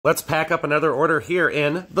Let's pack up another order here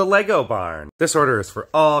in the Lego Barn. This order is for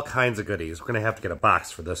all kinds of goodies. We're gonna have to get a box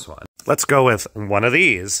for this one. Let's go with one of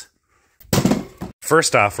these.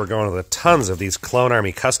 First off, we're going with tons of these Clone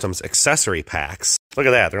Army Customs accessory packs. Look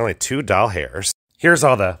at that, they're only 2 doll hairs. Here's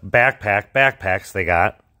all the backpacks they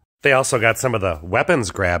got. They also got some of the weapons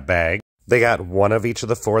grab bag. They got one of each of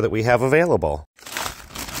the 4 that we have available.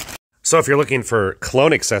 So if you're looking for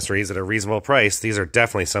clone accessories at a reasonable price, these are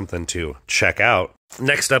definitely something to check out.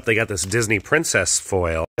 Next up, they got this Disney Princess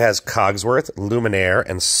foil. It has Cogsworth, Luminaire,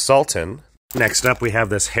 and Sultan. Next up, we have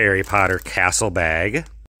this Harry Potter castle bag.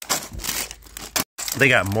 They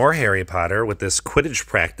got more Harry Potter with this Quidditch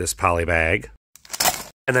practice poly bag.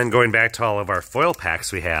 And then going back to all of our foil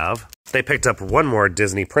packs we have, they picked up one more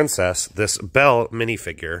Disney Princess, this Belle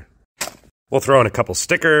minifigure. We'll throw in a couple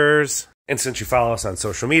stickers. And since you follow us on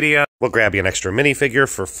social media, we'll grab you an extra minifigure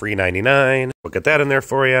for free $99. We'll get that in there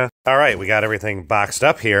for you. All right, we got everything boxed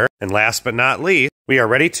up here. And last but not least, we are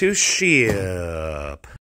ready to ship.